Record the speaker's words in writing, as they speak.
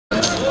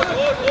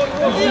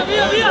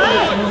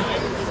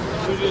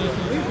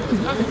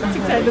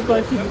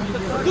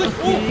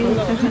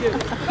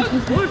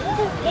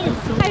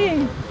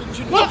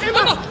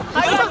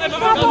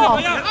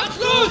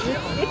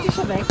Jetzt ist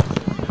er weg.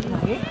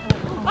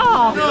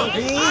 Ah!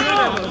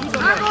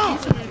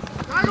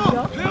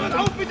 Hört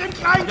auf mit dem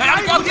kleinen Kreis!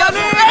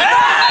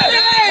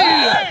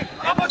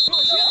 Aber so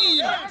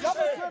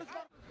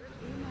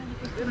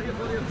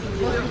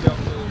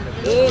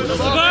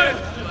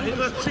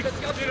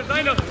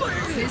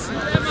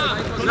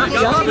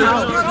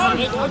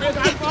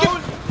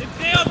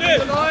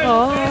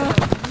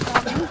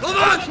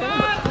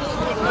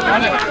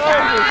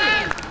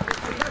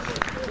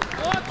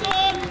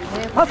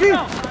Pass ihn!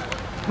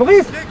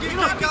 Maurice!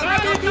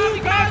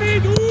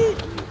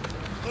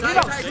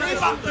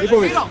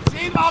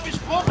 Zehnmal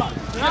besprochen!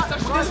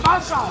 Das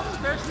war's schon!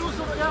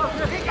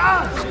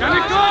 Egal!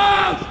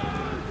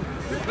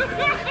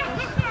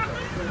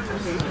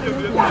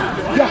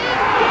 Ja!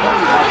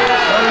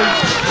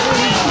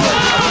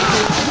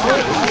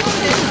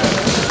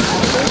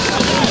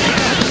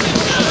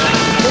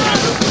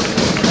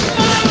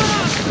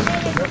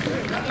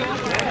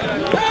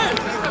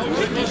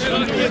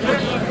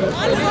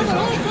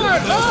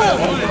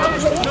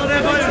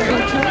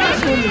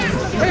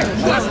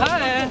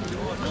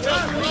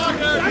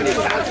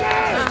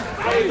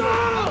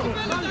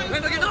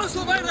 Wenn wir genau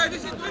so weiterreiten,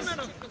 sind wir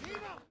noch.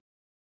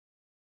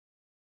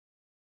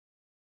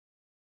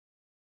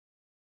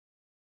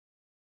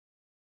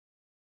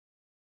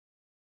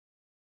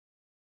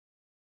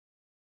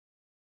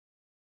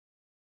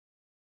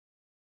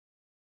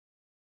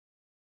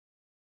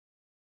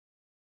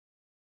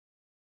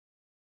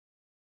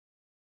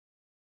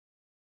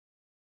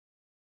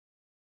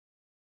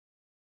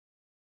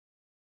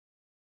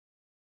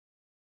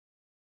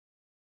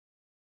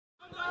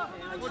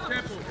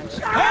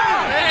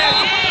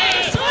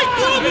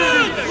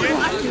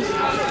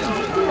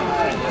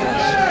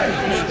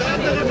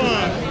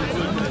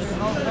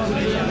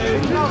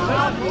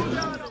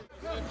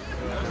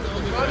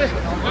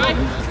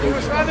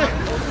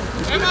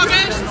 Immer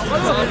rechts!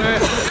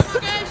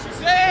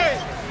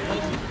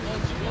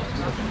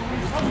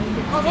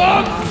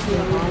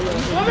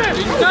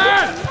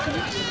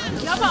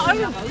 Ja, aber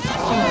alle.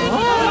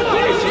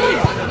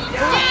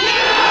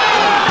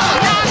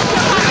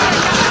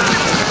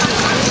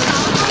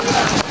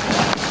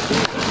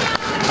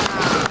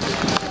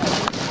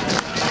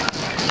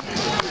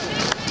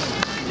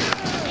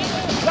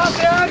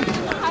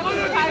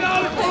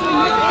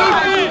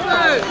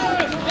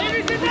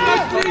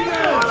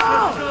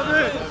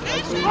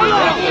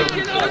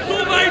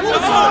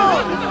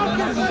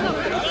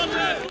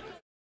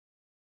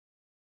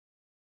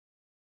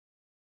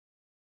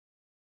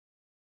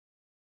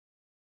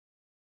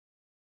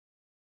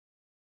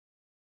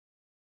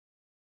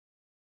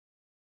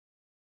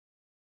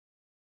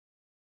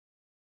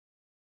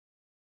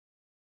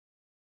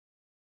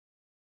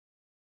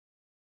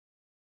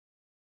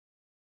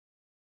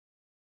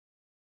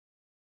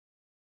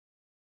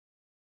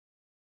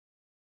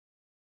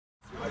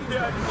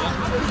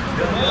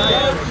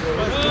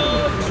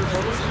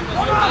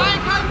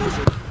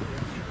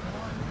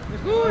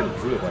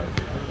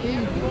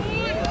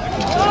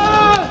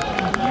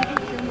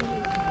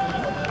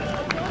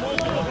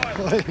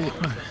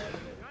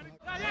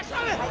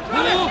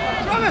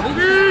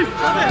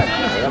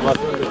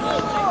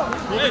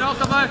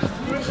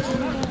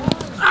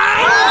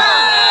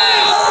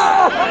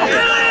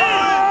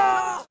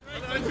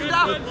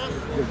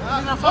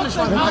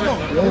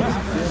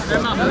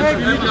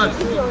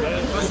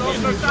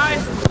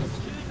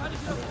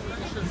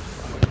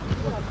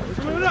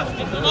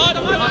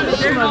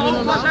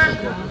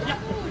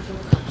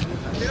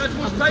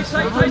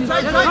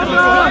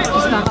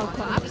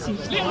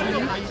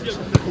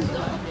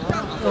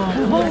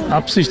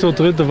 Absicht der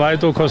dritte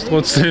weiter kostet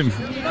trotzdem.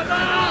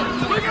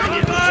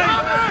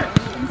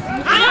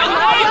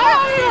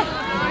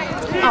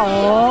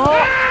 Oh!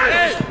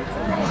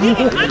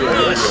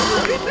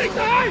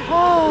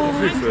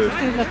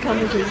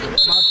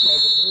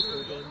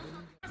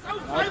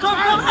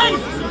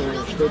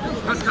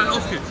 Pascal,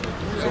 auf geht's!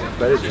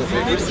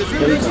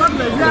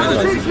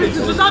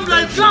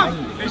 Zusammenbleiben, klar!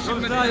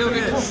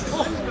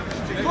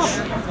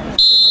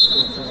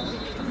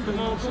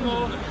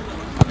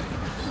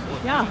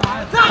 Ja.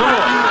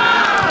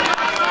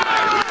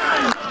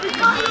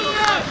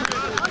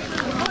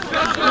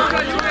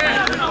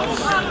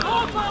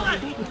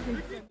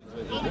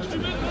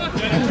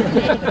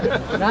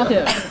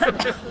 Warte.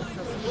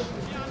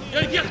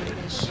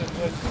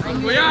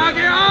 Ja,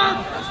 geh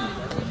ab!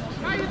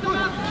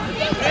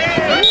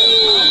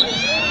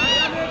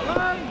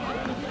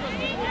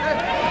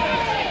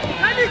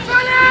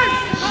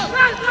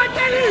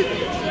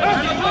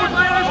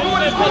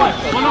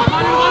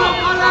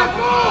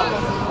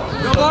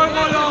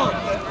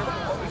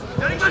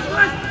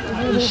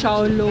 Ich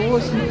schau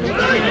los.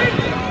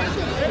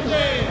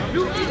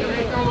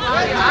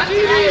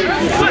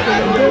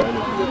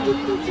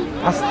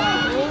 Passt.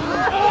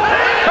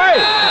 Hey!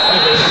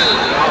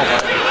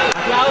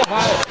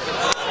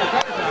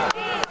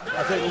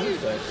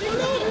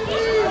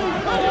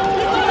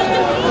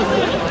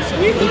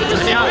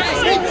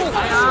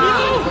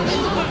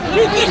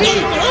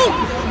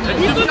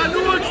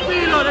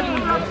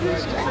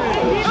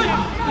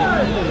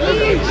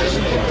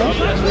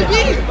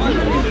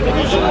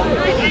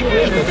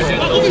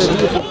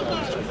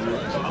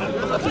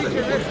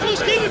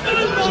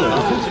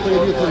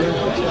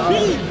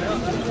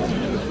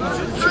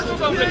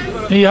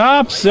 Ich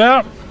hab's,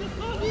 ja.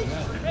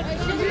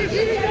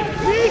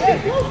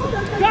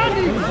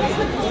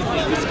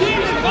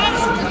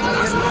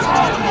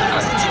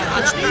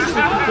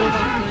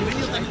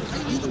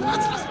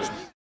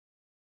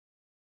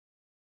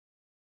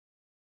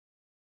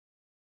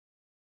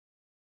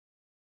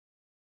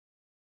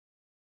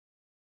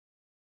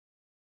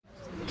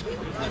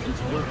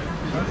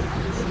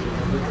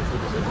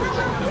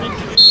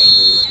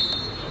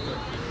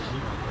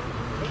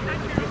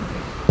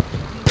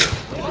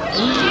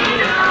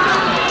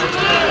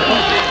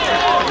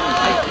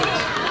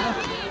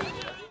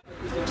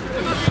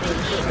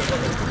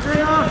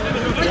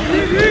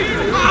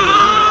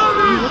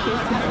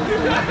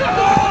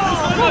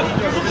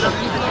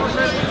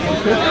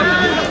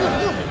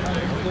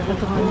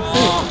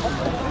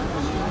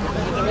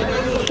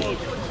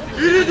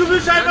 Du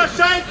bist einfach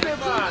scheiße,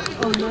 Mann!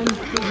 Oh Mann,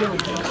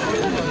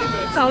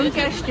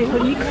 Zaungäste,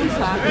 habe ich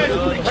gesagt.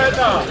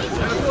 Alter!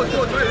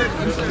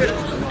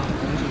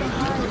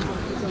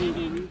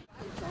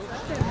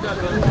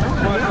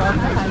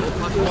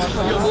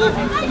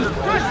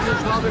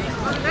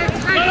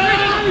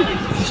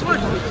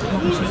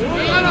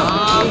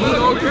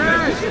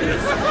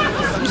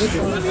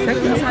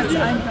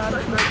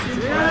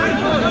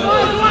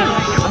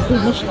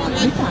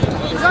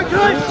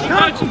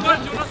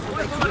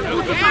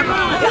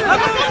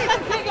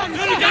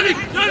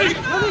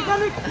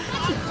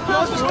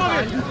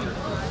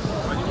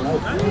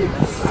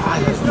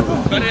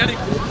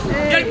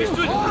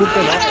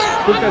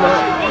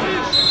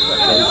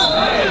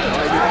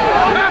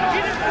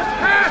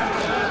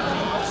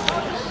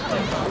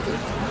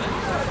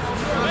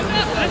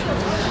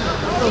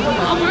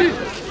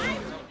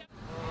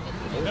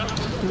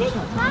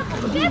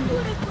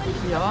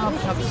 Ja,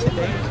 ich hab's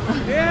gedacht.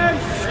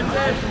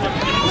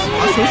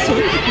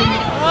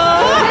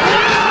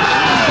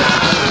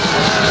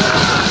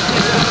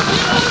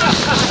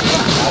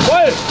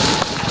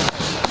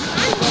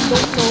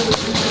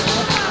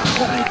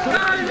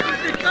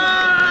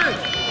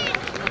 Jawohl!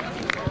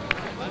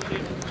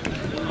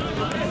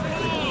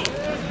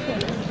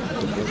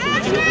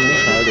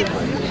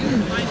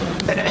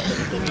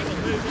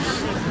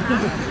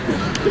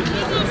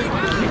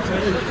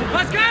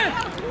 Was geht?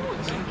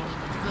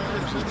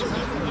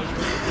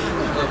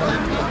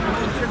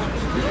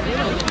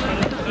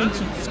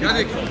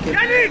 Janik!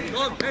 Janik!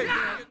 Komm, hey!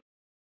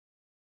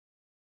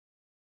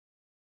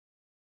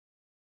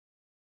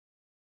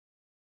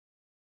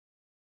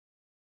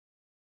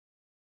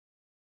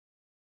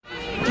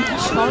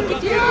 Schaut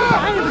die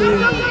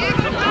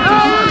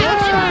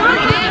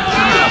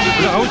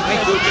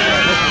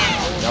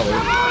Jawohl.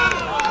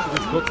 Du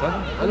bist kurz, ne?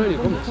 Hallo, hier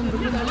kommt.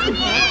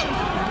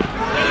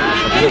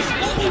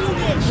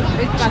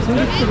 etwas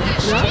mit.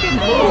 Ja,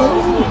 genau.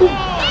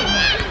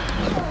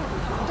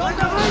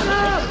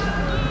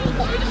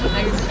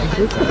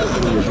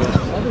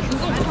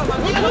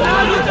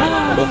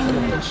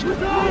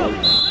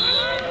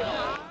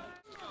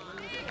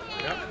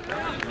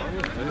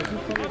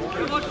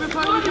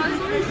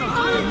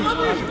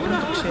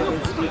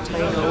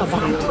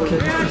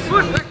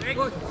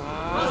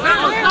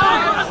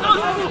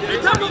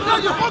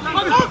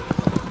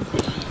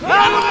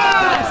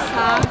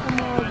 Sagen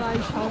wir, weil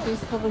ich auch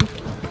das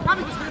verrückt.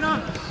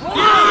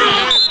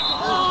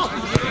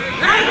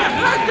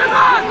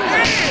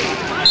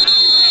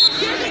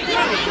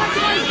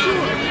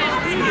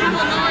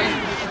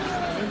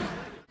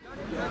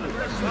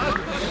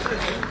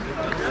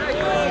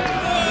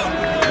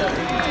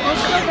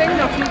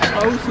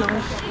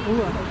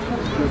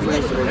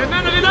 Hey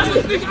Männer, wir lassen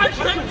uns nicht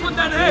einstecken von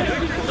deinen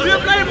Helden. Wir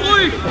bleiben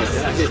ruhig.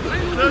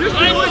 Wir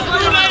bleiben ruhig.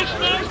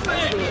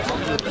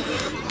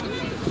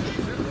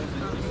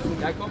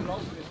 Ja, komm,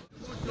 raus.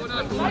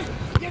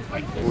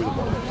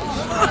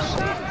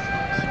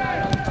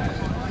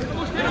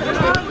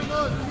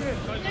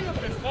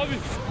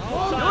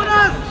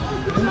 Jonas!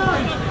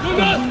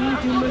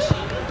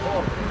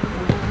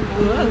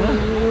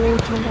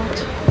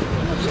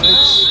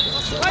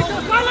 Weiter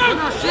fallen!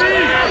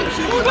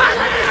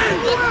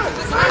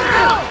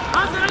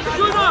 Hast du rechte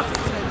Schulter!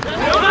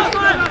 Jonas,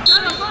 Ball!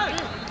 Ball!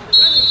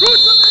 Gut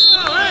zum Ende!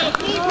 Hey!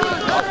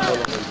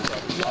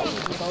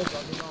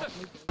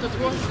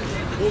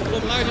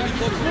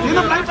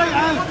 Jeder bleibt bei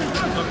allen!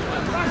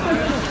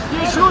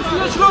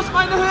 Hier Schluss,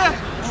 meine Höhe!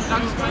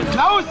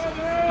 Klaus!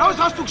 Klaus,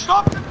 hast du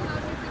gestoppt?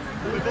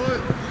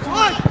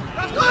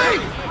 Lass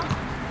durch!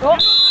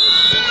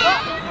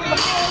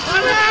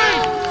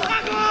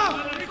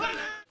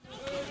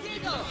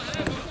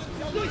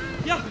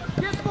 Ja!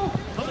 Jetzt hoch!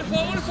 Ohne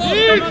vor!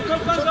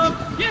 Komm, langsam!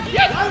 Jetzt!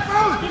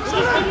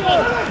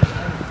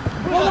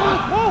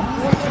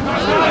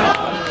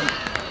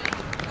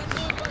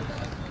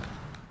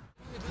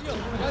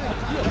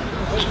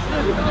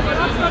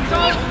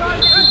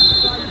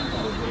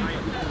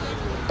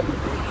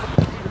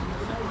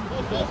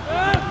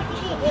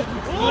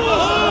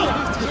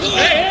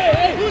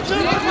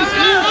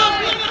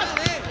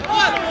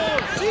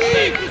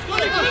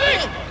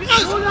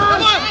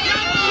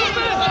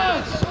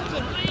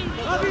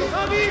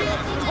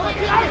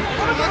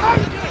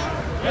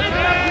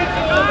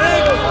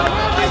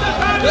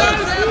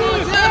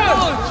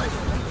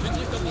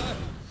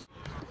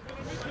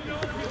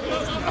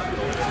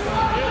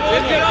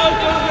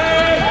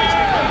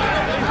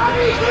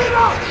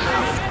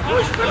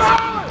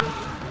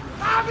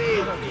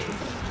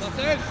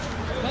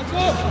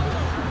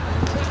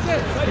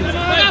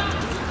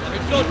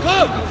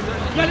 komm!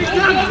 Ja, nicht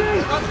dran!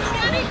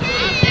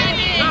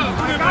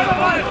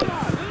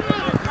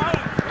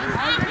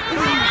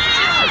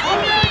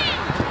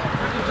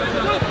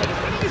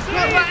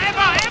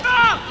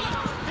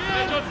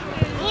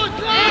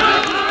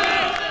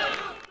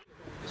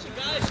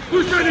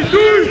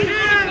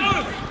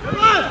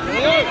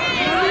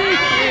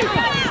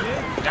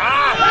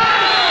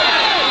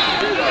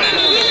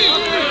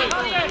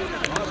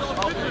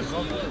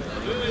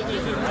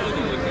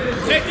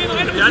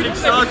 Ja, nicht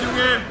stark,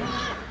 Junge!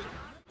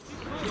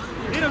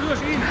 Jeder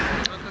durch ihn!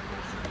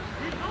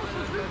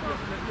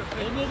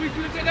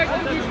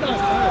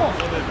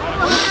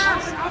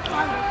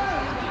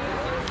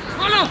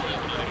 Hallo!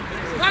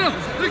 Hallo!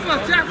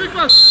 Rückwärts! Ja,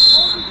 rückwärts!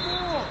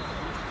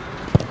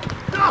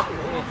 Ja!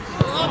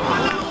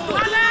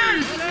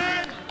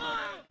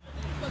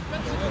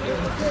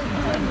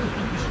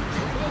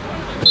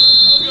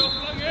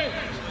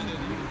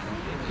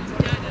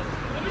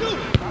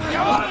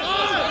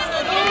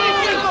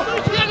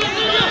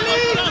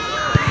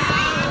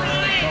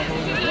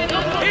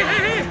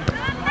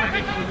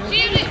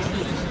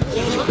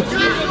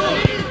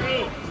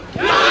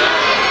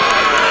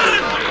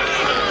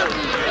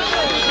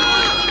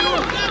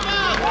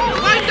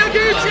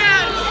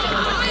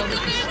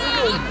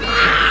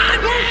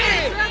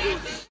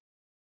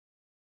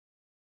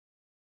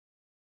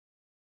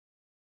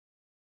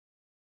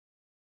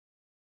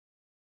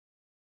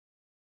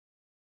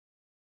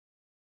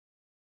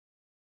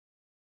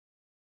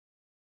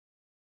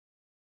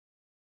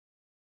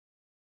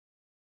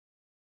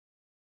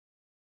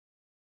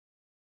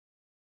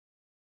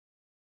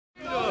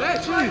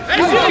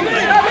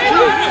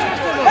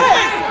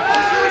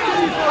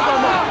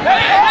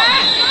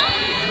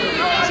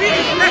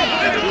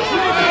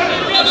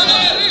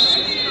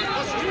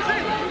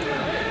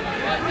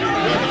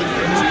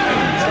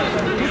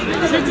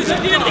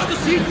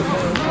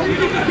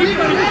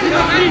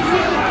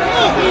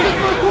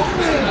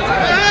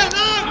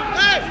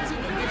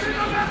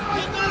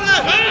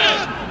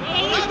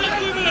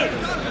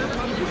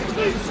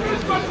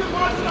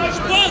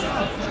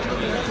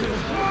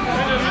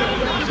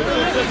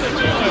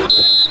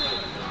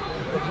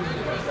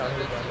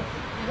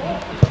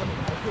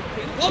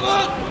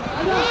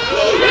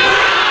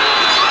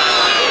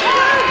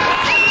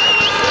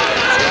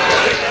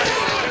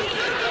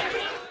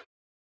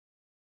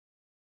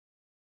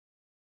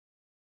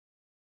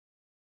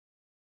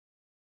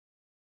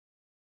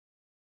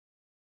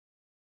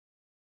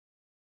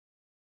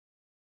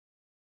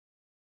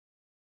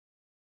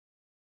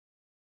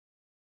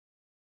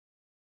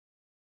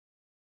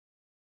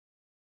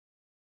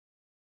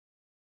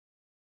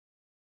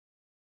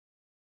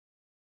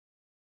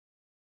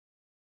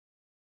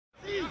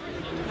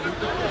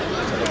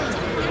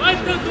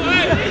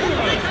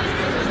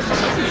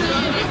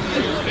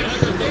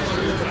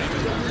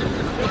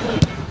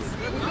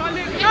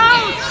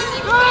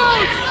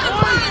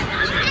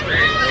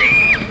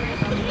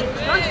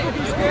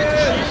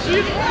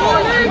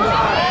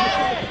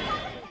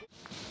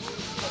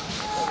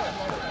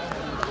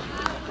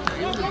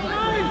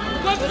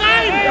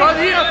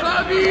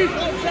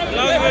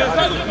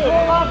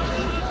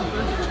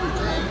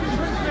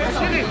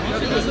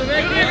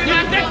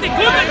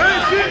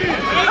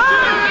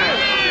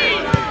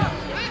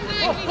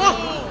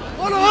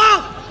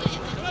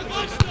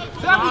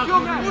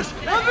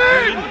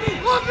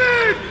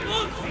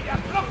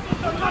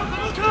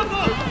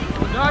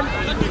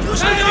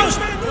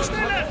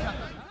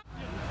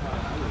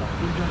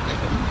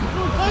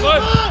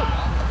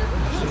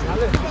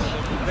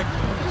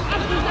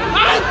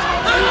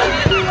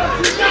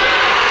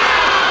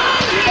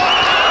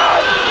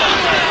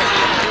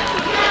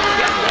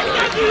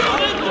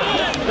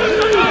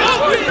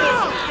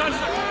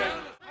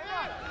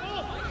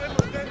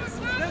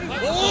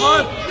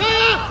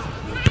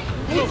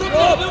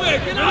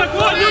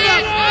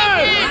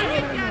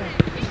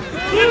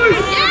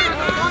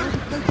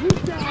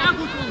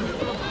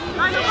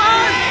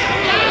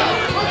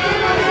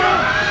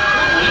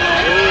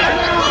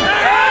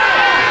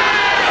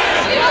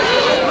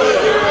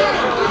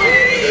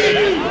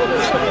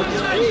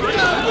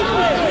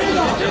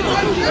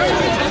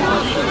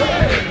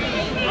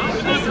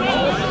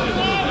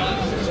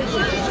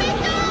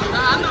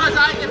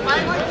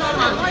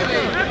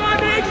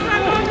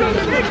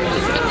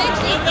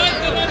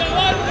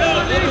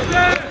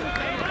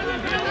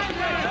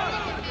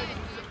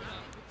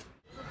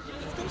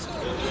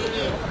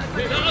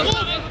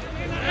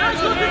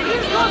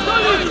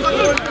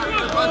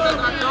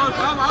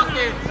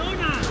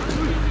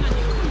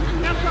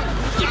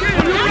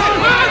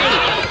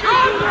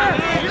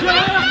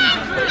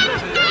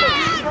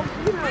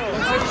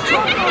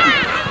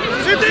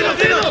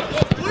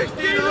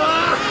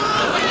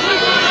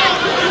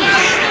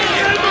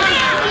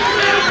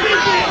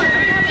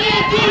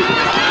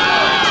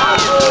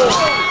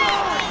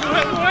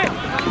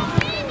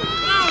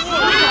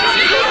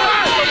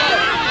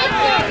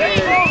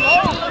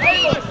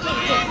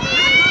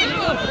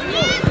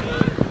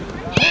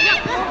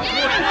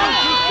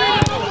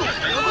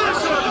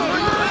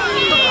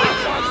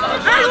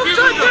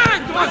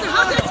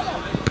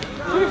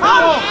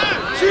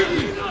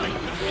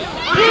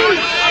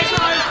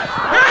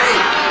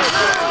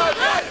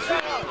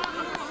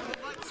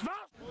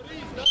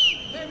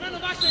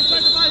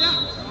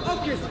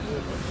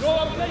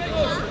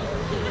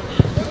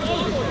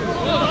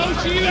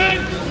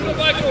 Schieben!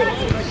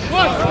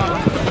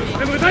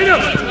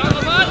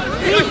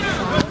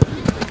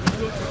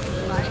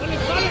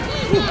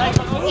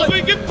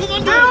 Gib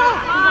Kommando!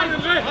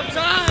 Hab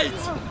Zeit!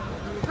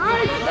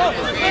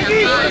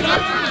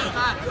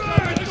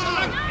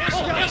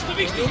 Erste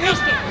wichtig,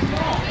 erste!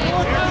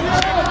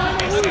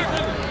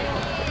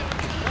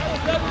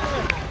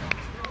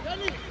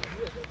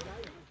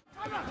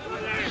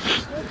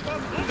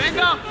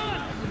 Wenger!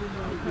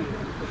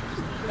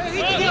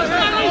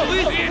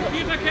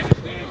 Viererkette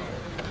stehen!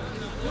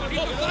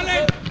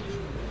 Fallen!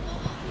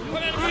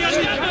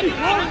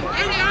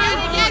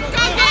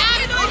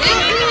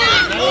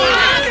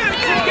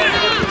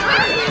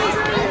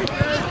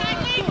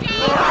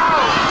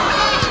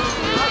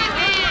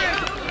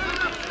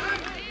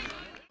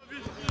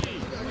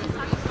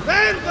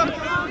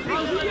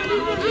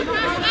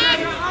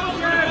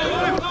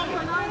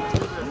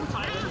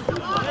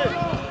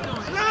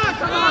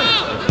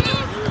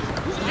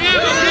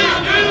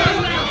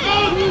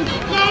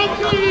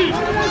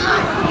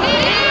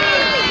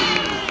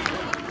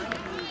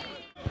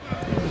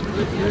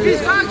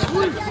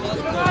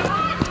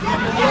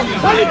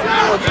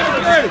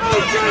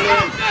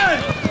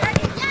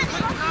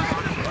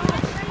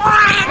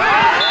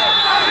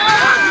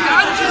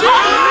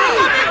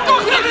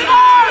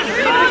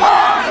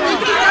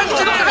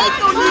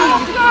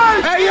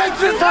 Hey,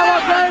 jetzt ist aber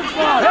Geld,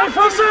 Mann! Hey,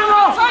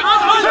 Verschwimmer!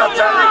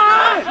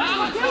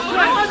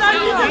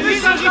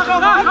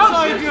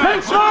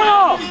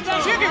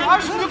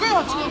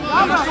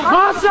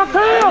 Was, ja,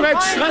 Peer?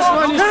 Jetzt stress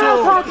mal nicht so!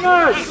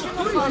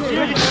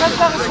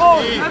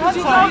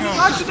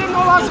 Sagst du dem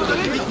noch was oder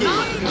nicht?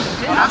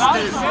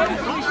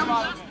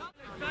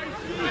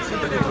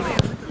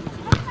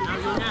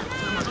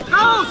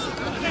 Raus!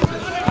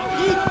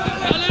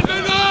 Alle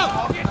Bürger!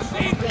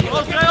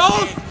 Raus, drei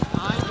aus!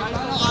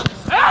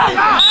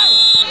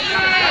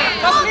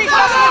 Das liegt,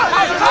 das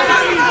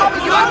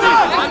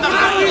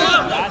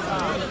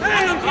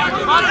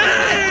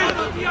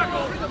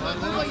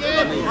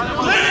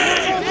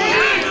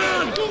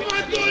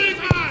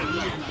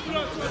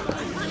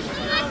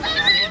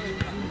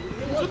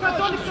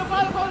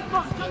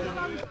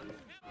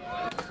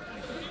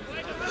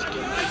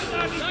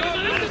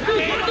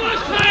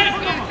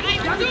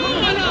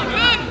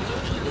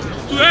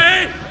Du,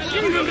 hey!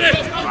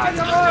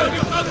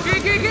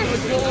 Geh!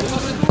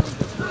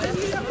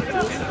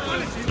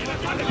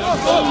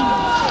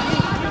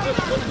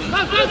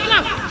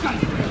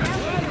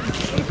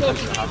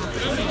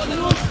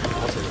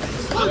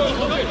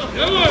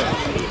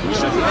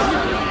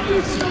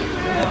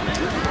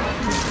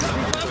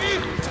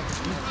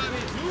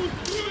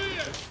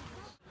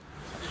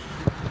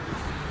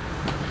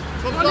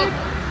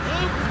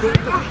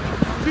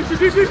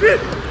 Spiel!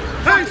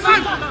 Hey,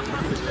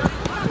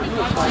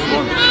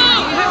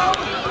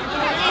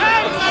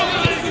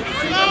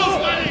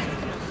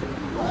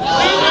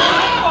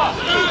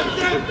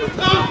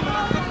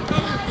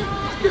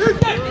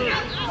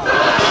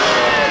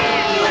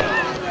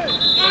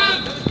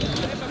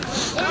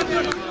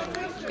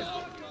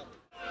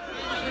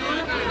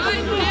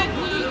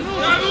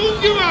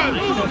 Mann!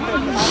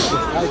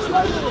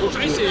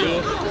 Scheiße,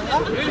 jo!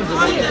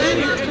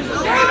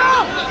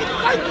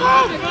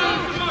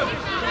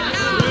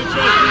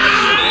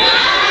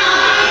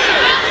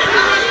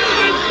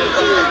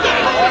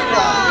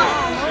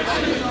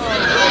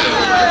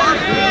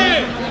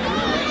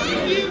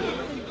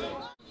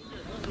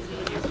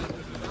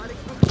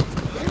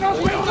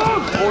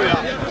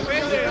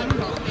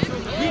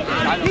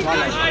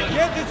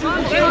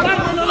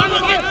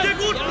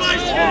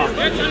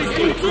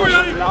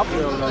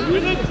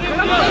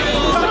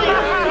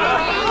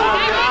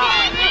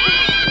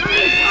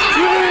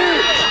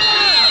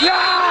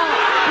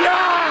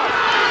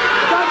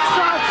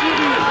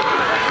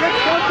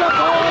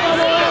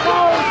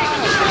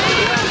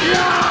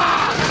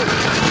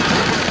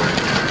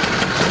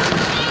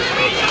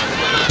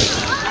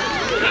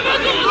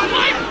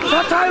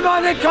 Verteil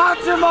mal eine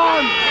Karte,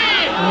 Mann!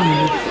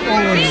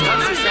 Das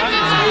kannst du sagen.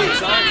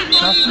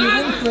 Das ist die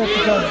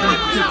Rundfläche.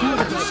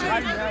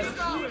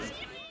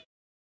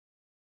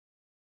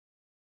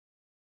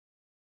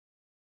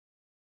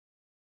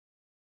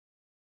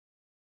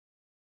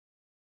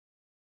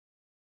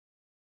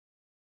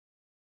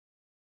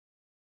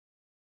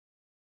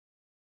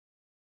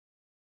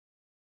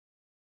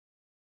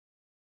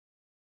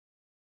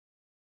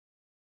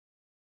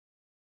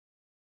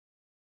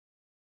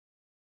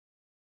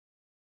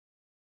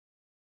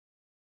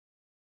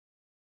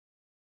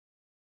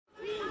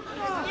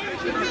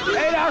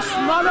 Ey, da ist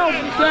ein Mann auf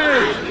dem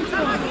Feld!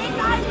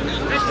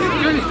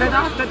 Natürlich, der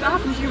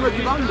darf nicht über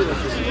die Bande.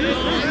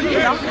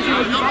 Der darf nicht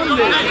über die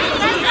Bande.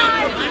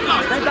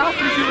 Der darf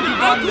nicht über die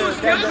Bande.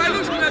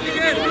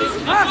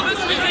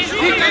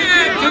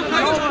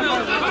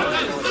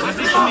 Das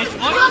ist doch nicht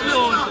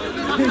Ordnung!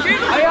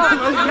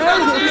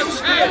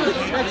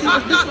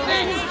 Mach das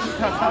nicht!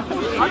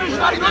 Alle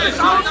steigen alles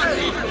auf!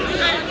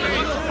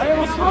 Ey,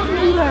 was machen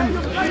die denn?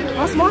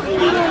 Was machen die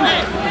denn?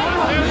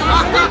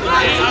 Mach das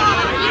nicht!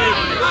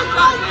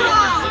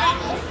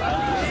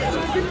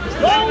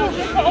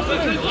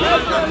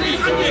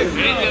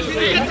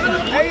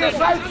 Hey, ihr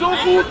seid so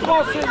gut,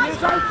 Trossingen, ihr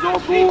seid so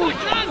gut!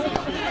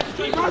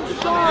 Ganz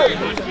stark!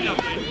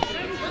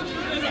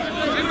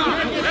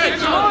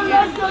 Oh,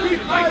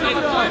 lächerlich, Alter!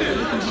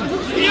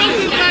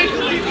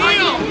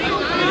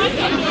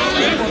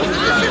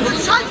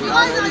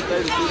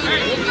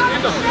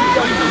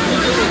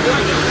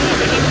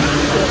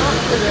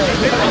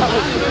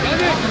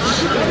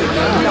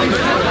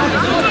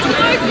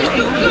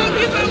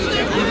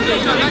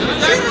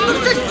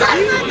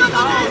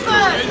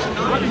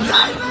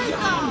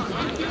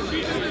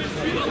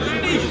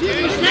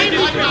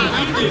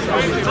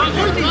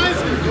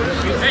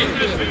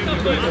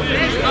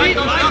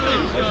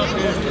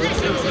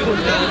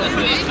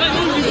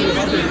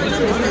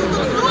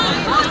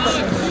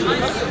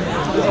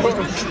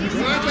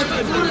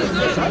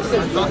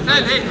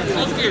 Hey,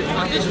 auf geht's,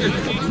 mach nicht mit.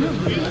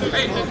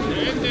 Hey.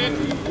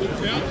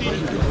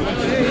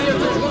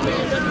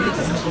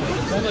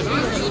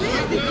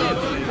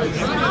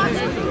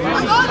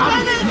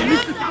 Ihr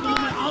müsst es aber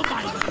mal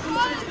arbeiten.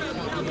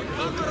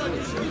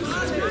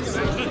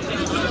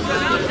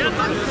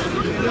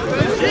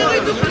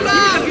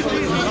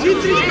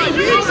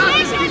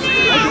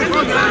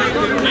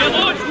 Der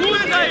Rot,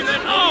 Ruhe bleiben,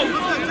 auf!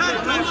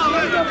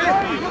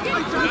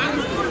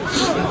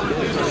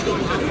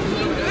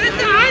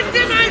 Bitte halt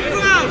den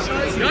einfach!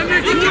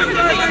 Janik, Ruhe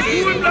bleiben,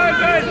 Ruhe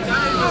bleiben!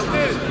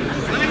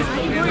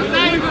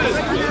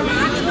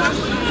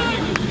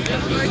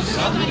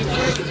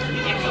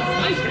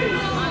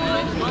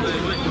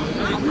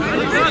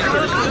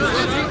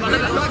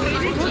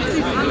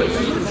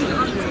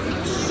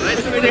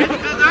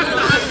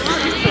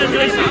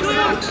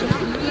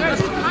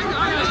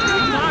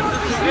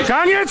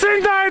 Kann jetzt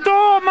hinter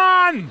Tor,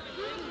 Mann!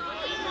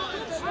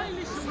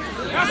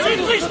 Das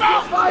sieht sich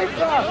doch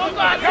weiter!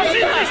 Das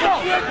sieht sich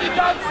doch die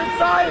ganze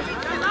Zeit!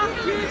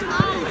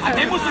 An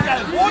dem muss sogar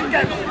rot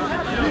geben!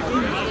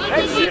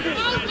 Hey, Schiri!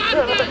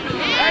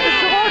 Hey, ist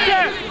die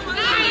rote!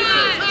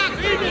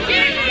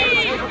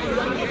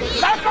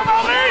 Lass doch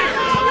Maurice!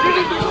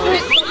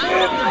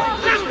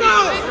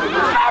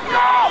 Lass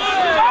doch!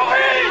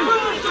 Maurice!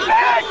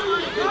 Weg!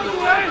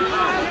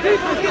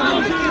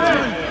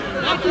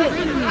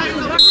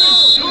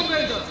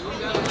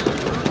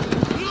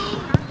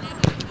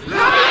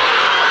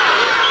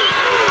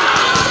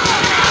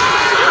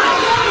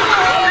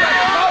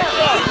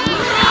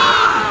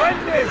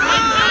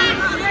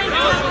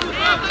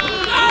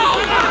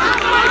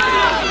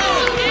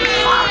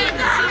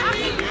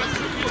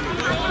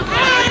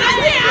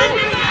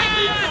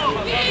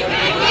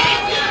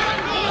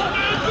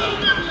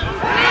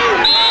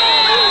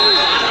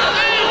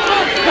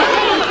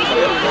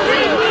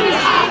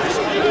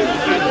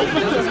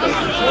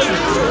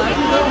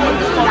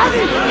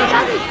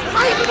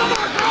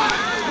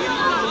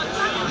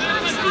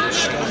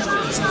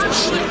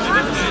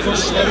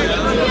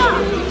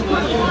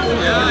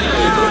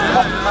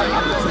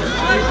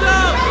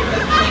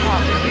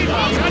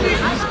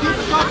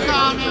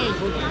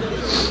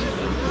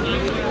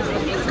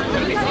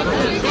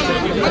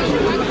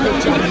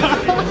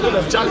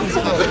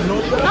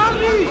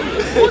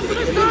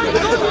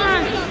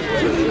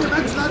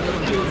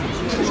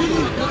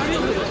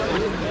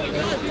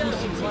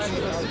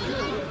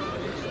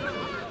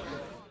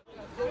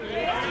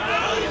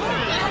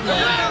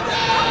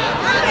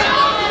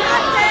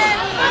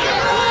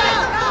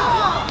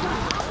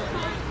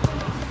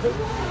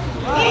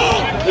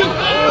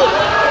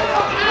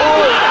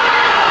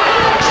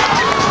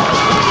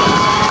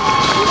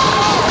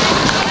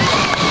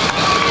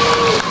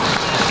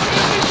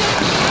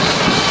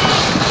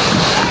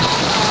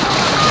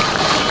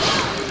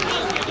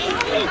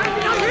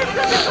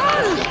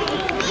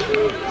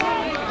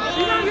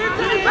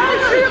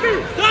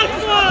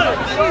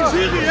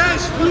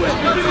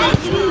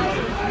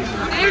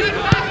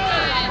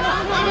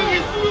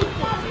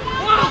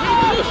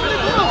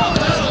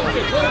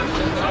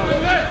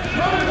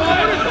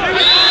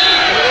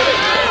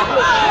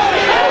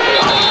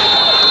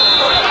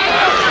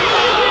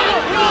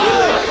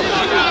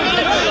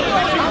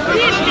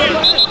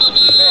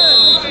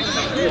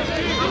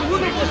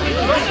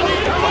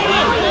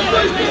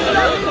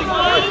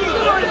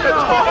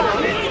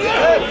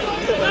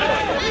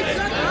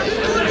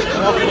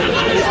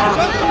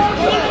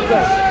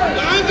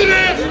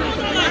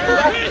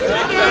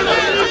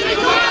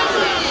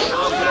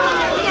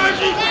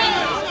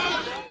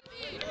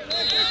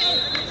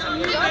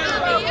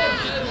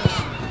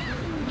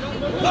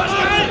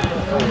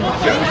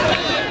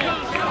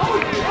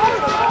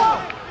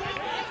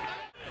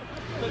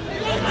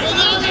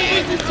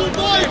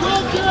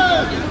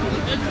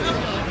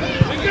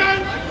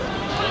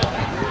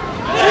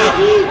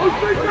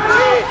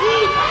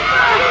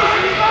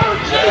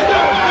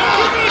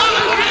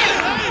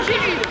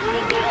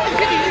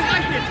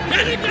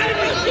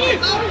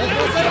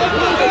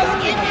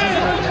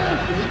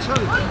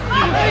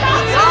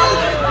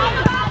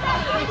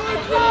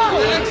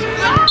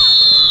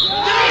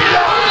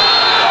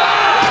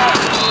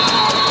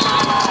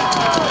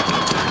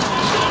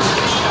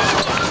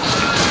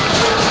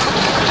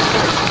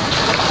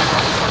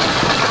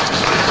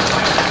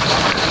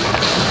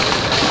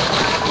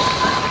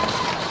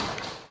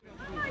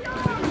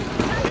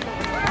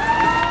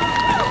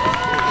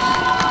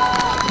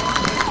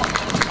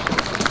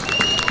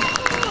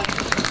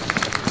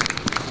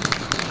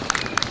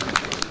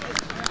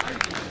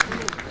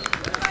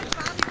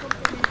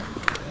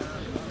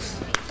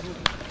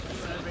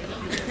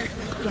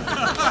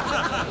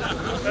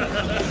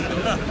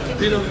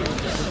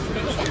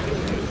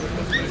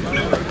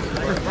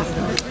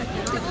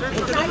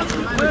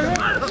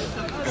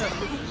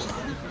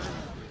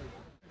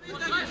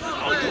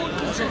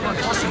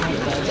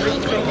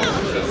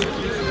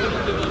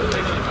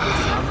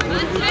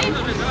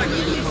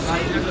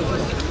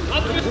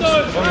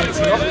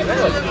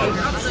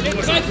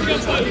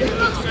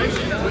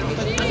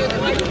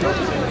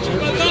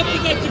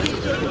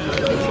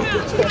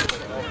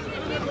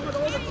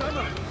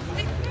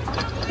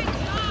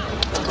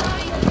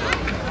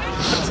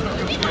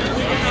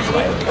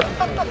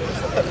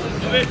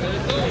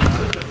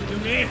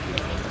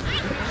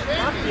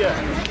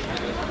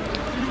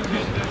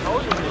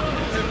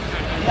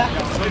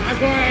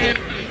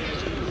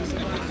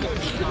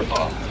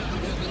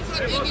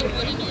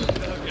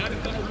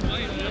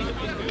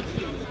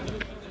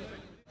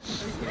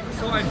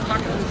 So ein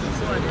Pack.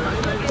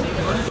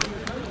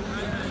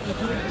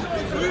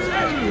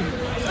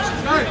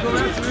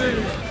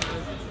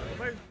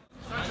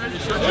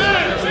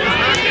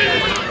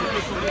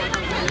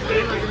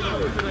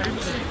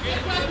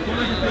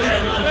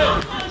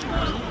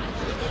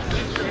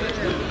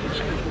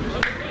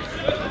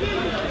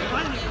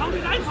 Hau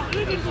den einfach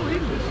irgendwo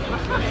hin.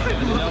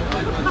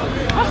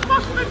 Was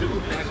machst du?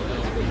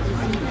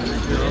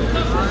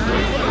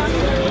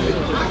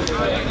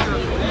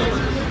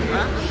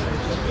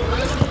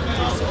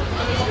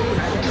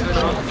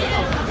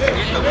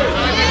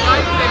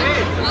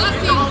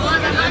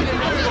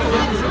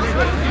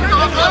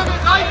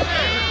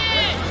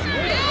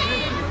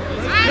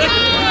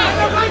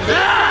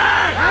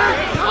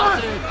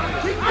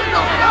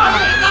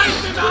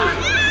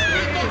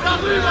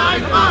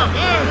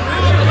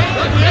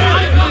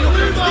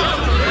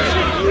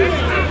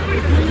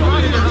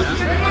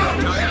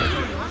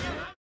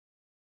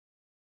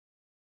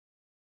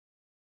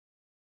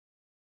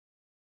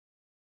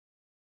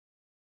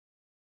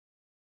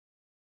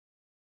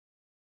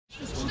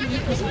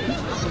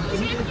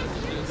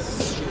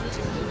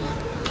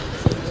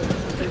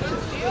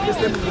 Hier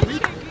ist der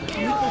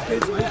Mikro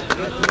geht's